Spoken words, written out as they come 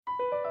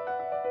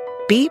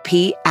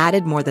BP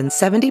added more than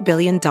 $70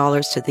 billion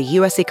to the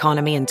U.S.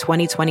 economy in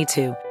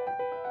 2022.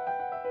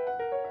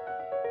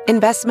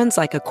 Investments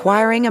like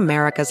acquiring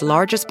America's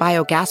largest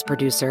biogas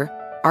producer,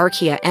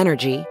 Archaea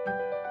Energy,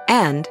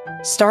 and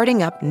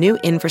starting up new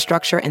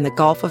infrastructure in the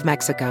Gulf of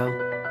Mexico.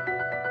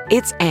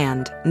 It's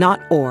and,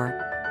 not or.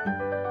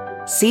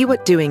 See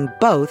what doing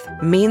both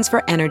means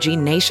for energy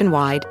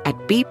nationwide at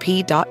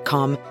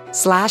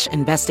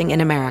bp.com/investing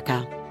in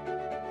America.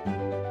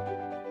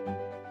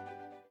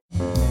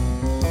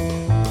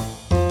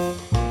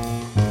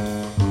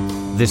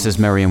 This is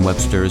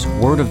Merriam-Webster's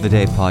Word of the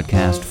Day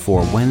podcast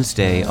for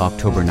Wednesday,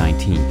 October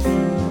 19th.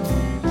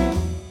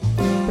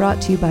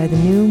 Brought to you by the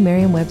new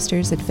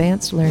Merriam-Webster's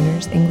Advanced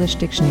Learners English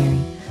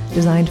Dictionary,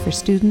 designed for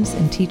students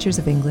and teachers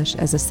of English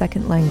as a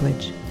second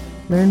language.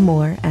 Learn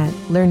more at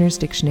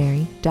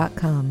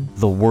learnersdictionary.com.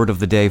 The word of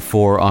the day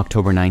for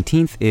October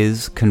 19th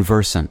is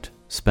conversant,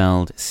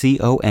 spelled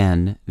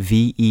C-O-N-V-E-R-S-A-N-T.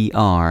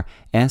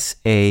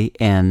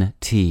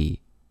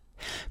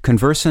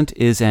 Conversant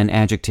is an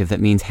adjective that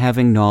means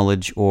having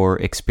knowledge or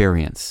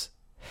experience.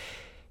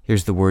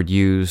 Here's the word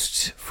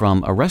used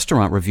from a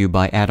restaurant review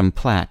by Adam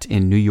Platt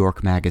in New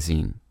York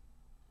Magazine.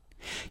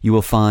 You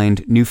will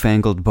find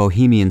newfangled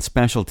Bohemian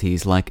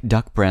specialties like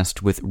duck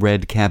breast with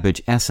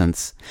red-cabbage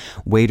essence,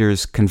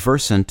 waiters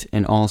conversant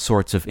in all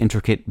sorts of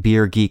intricate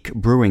beer-geek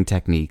brewing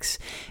techniques,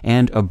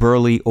 and a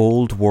burly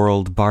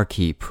old-world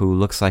barkeep who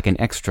looks like an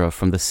extra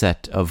from the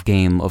set of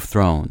Game of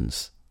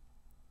Thrones.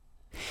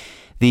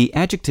 The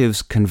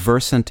adjectives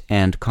conversant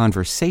and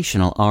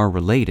conversational are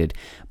related.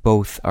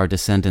 Both are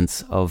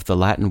descendants of the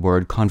Latin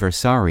word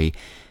conversari,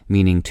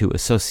 meaning to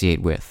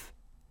associate with.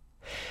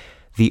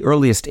 The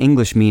earliest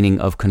English meaning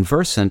of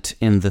conversant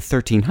in the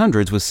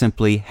 1300s was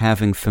simply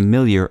having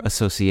familiar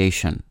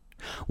association.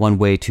 One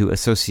way to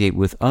associate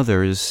with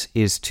others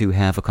is to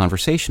have a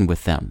conversation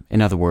with them,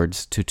 in other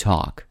words, to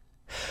talk.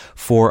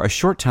 For a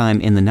short time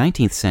in the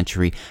 19th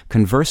century,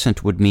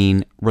 conversant would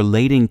mean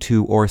relating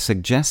to or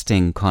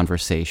suggesting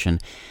conversation,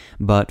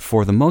 but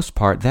for the most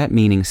part that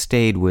meaning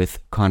stayed with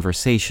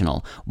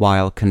conversational,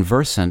 while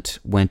conversant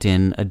went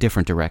in a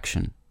different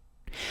direction.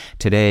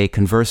 Today,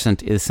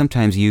 conversant is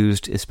sometimes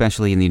used,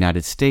 especially in the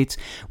United States,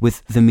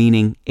 with the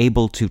meaning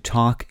able to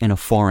talk in a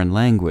foreign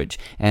language,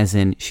 as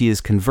in she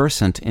is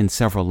conversant in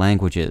several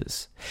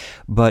languages.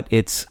 But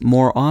it's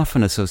more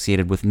often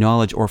associated with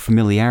knowledge or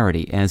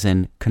familiarity, as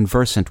in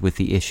conversant with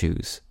the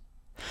issues.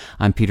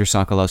 I'm Peter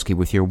Sokolowski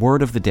with your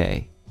Word of the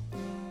Day.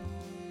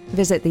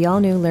 Visit the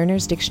all-new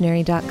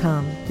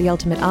learnersdictionary.com, the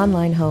ultimate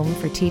online home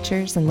for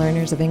teachers and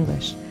learners of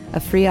English. A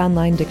free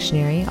online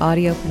dictionary,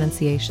 audio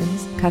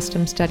pronunciations,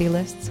 custom study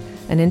lists,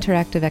 and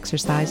interactive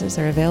exercises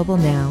are available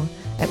now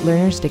at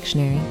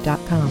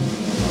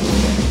learnersdictionary.com.